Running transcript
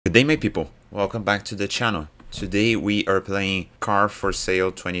Good day, my people. Welcome back to the channel. Today we are playing Car for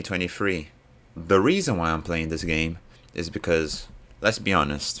Sale 2023. The reason why I'm playing this game is because, let's be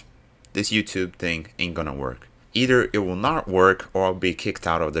honest, this YouTube thing ain't gonna work. Either it will not work or I'll be kicked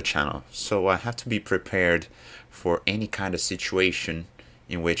out of the channel. So I have to be prepared for any kind of situation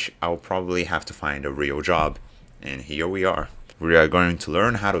in which I'll probably have to find a real job. And here we are. We are going to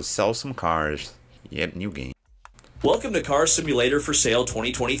learn how to sell some cars. Yep, new game. Welcome to Car Simulator for Sale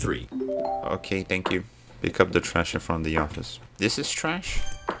 2023. Okay, thank you. Pick up the trash in front of the office. This is trash?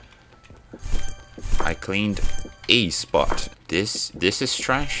 I cleaned a spot. This is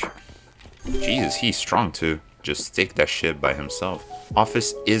trash? Jesus, he's strong too. Just take that shit by himself.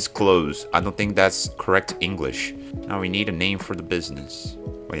 Office is closed. I don't think that's correct English. Now we need a name for the business.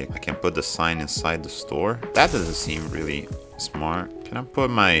 Wait, I can put the sign inside the store? That doesn't seem really smart. Can I put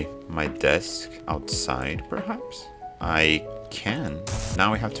my desk outside, perhaps? I can.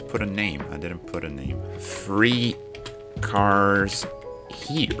 Now we have to put a name. I didn't put a name. Free cars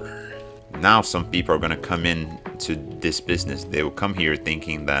here. Now some people are gonna come in to this business. They will come here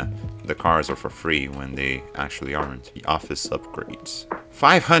thinking that the cars are for free when they actually aren't. The office upgrades.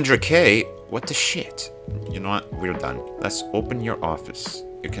 500K? What the shit? You know what? We're done. Let's open your office.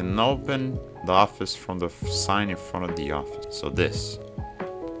 You can open the office from the sign in front of the office. So this.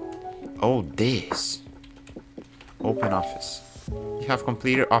 Oh, this. Open office. You have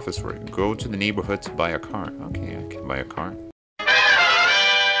completed office work. Go to the neighborhood to buy a car. Okay, I can buy a car.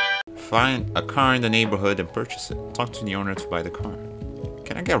 Find a car in the neighborhood and purchase it. Talk to the owner to buy the car.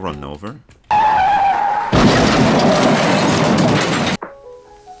 Can I get run over?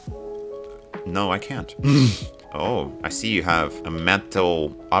 No, I can't. Oh, I see you have a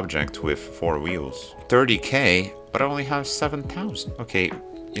metal object with 4 wheels. 30K, but I only have 7,000. Okay,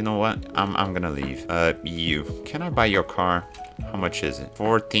 you know what? I'm gonna leave. Can I buy your car? How much is it?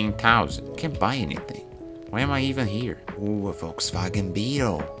 14,000. Can't buy anything. Why am I even here? Ooh, a Volkswagen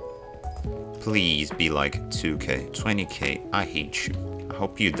Beetle. Please be like 2K, 20K. I hate you. I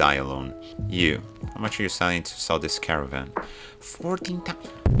hope you die alone. You. How much are you selling to sell this caravan?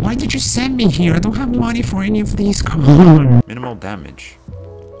 14,000. Why did you send me here? I don't have money for any of these cars. Minimal damage.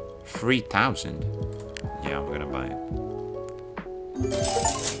 3,000. Yeah, I'm gonna buy it.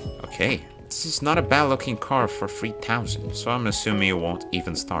 Okay. This is not a bad looking car for 3,000. So I'm assuming it won't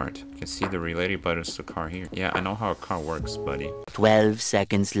even start. You can see the related buttons to the car here. Yeah, I know how a car works, buddy. 12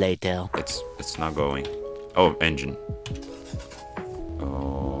 seconds later. It's not going. Oh, engine.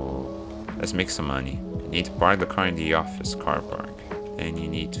 Oh, let's make some money. You need to park the car in the office car park. Then you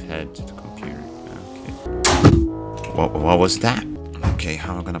need to head to the computer. Okay. What was that? Okay,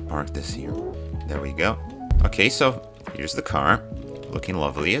 how am I gonna park this here? There we go. Okay, so here's the car. Looking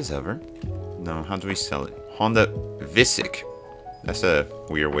lovely as ever. Now, how do we sell it? Honda Visic. That's a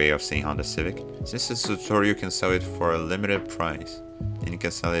weird way of saying Honda Civic. This is a tutorial, you can sell it for a limited price. And you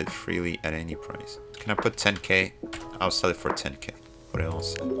can sell it freely at any price. Can I put 10K? I'll sell it for 10K. What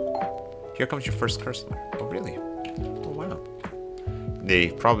else? Here comes your first customer. Oh, really? Oh, wow.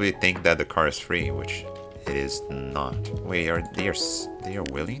 They probably think that the car is free, which it is not. Wait, they are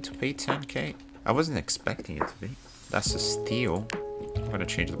willing to pay 10K? I wasn't expecting it to be. That's a steal. I'm gonna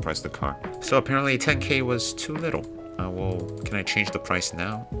change the price of the car. So apparently 10K was too little. Well, can I change the price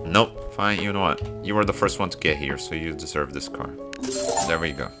now? Nope. Fine, you know what? You were the first one to get here, so you deserve this car. There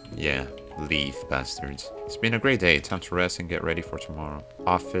we go. Yeah, leave, bastards. It's been a great day. Time to rest and get ready for tomorrow.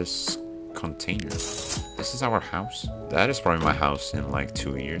 Office container. This is our house. That is probably my house in like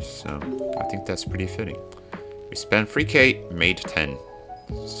 2 years, so I think that's pretty fitting. We spent 3K, made 10.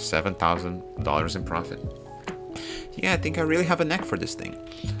 $7,000 in profit. Yeah, I think I really have a knack for this thing.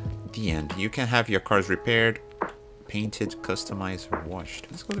 The end. You can have your cars repaired, painted, customized, or washed.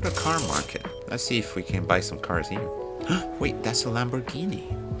 Let's go to the car market. Let's see if we can buy some cars here. Wait, that's a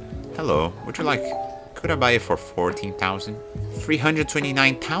Lamborghini. Hello, would you like... Could I buy it for 14,000?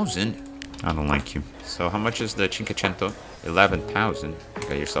 329,000? I don't like you. So how much is the Cinquecento? 11,000. You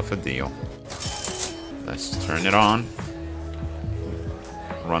got yourself a deal. Let's turn it on.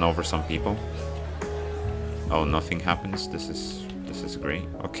 Run over some people. Oh, nothing happens. This is great.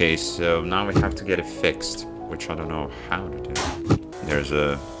 Okay, so now we have to get it fixed, which I don't know how to do. There's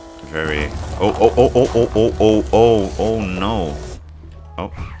a very... Oh no.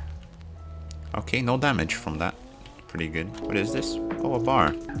 Oh. Okay, no damage from that. Pretty good. What is this? Oh, a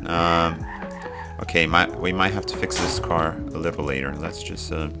bar. Okay, we might have to fix this car a little later. Let's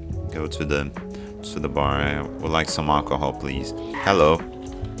just go to the bar. I would like some alcohol, please. Hello.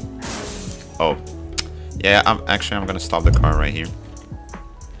 Oh. Yeah, I'm gonna stop the car right here.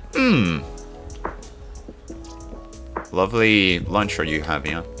 Lovely lunch are you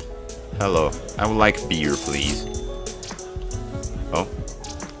having, huh? Hello. I would like beer, please. Oh.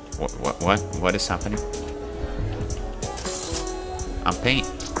 What is happening? I'm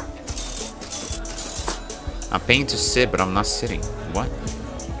paying to sit, but I'm not sitting. What?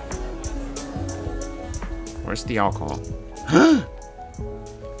 Where's the alcohol?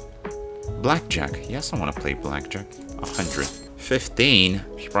 Blackjack. Yes, I want to play blackjack. 100. 15.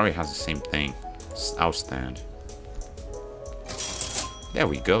 She probably has the same thing. I'll stand. There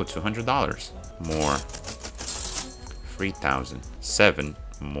we go. $200. More. 3,000. 7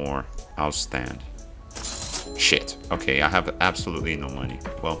 more. I'll stand. Shit. Okay, I have absolutely no money.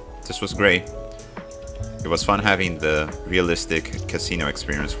 Well, this was great. It was fun having the realistic casino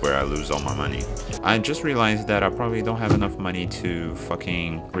experience where I lose all my money. I just realized that I probably don't have enough money to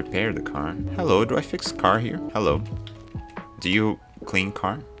fucking repair the car. Hello, do I fix car here? Hello. Do you clean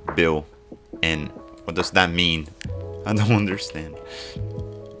car? Bill. And what does that mean? I don't understand.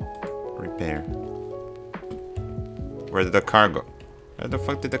 Repair. Where did the car go? Where the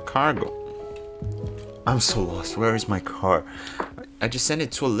fuck did the car go? I'm so lost. Where is my car? I just sent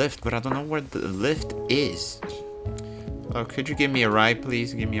it to a lift, but I don't know where the lift is. Oh, could you give me a ride,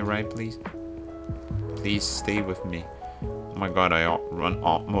 please? Give me a ride, please. Please stay with me. Oh my god, I run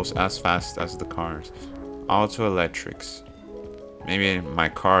almost as fast as the cars. Auto electrics. Maybe my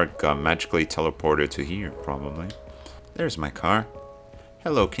car got magically teleported to here, probably. There's my car.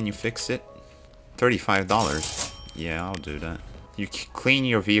 Hello, can you fix it? $35. Yeah, I'll do that. You clean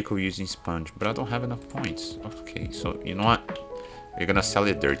your vehicle using sponge, but I don't have enough points. Okay, so you know what? We're gonna sell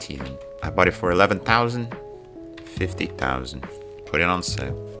it dirty then. I bought it for 11,000, 50,000. Put it on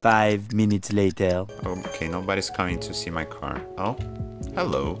sale. 5 minutes later. Okay, nobody's coming to see my car. Oh,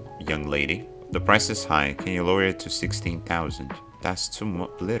 hello, young lady. The price is high. Can you lower it to 16,000? That's too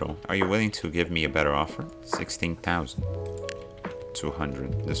little. Are you willing to give me a better offer? 16,000.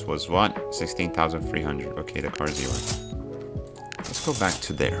 200. This was what? 16,300. Okay, the car's yours. Let's go back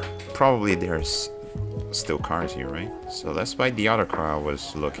to there. Probably there's still cars here, right? So let's buy the other car I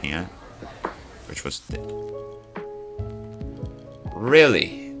was looking at, which was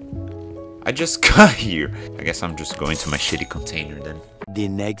really? I just got here. I guess I'm just going to my shitty container then. The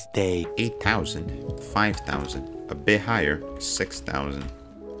next day. 8,000, 5,000, a bit higher, 6,000.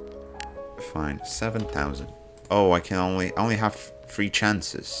 Fine, 7,000. Oh, I only have 3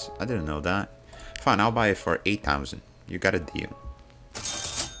 chances. I didn't know that. Fine, I'll buy it for 8,000. You got a deal.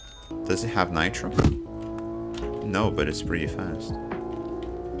 Does it have nitro? No, but it's pretty fast.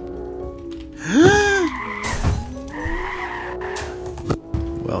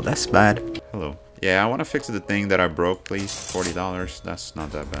 Well, that's bad. Hello. Yeah, I want to fix the thing that I broke, please. $40. That's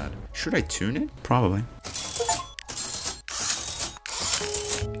not that bad. Should I tune it? Probably.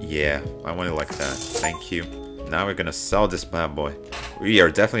 Yeah, I want it like that. Thank you. Now we're gonna sell this bad boy. We are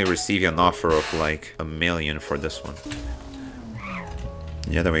definitely receiving an offer of like $1 million for this one.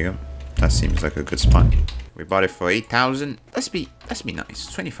 Yeah, there we go. That seems like a good spot. We bought it for 8,000. Let's be nice.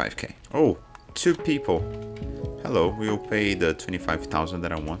 25k. Oh, 2 people. Hello, we'll pay the 25,000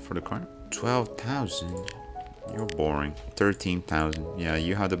 that I want for the car. 12,000. You're boring. 13,000. Yeah,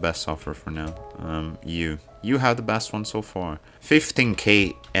 you have the best offer for now. You have the best one so far.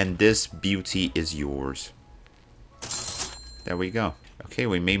 15k, and this beauty is yours. There we go. Okay,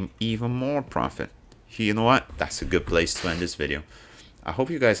 we made even more profit. You know what? That's a good place to end this video. I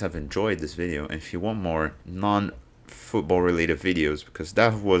hope you guys have enjoyed this video, and if you want more non-football related videos, because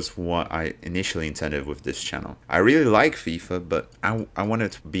that was what I initially intended with this channel. I really like FIFA, but I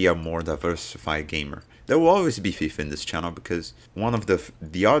wanted to be a more diversified gamer. There will always be FIFA in this channel because one of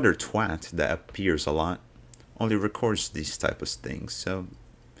the other Twatz that appears a lot only records these type of things, so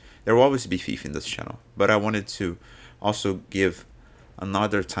there will always be FIFA in this channel. But I wanted to also give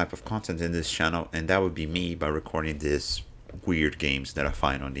another type of content in this channel, and that would be me by recording this weird games that I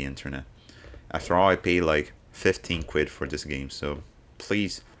find on the internet. After all, I pay like 15 quid for this game, so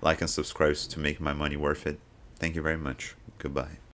please like and subscribe to make my money worth it. Thank you very much. Goodbye.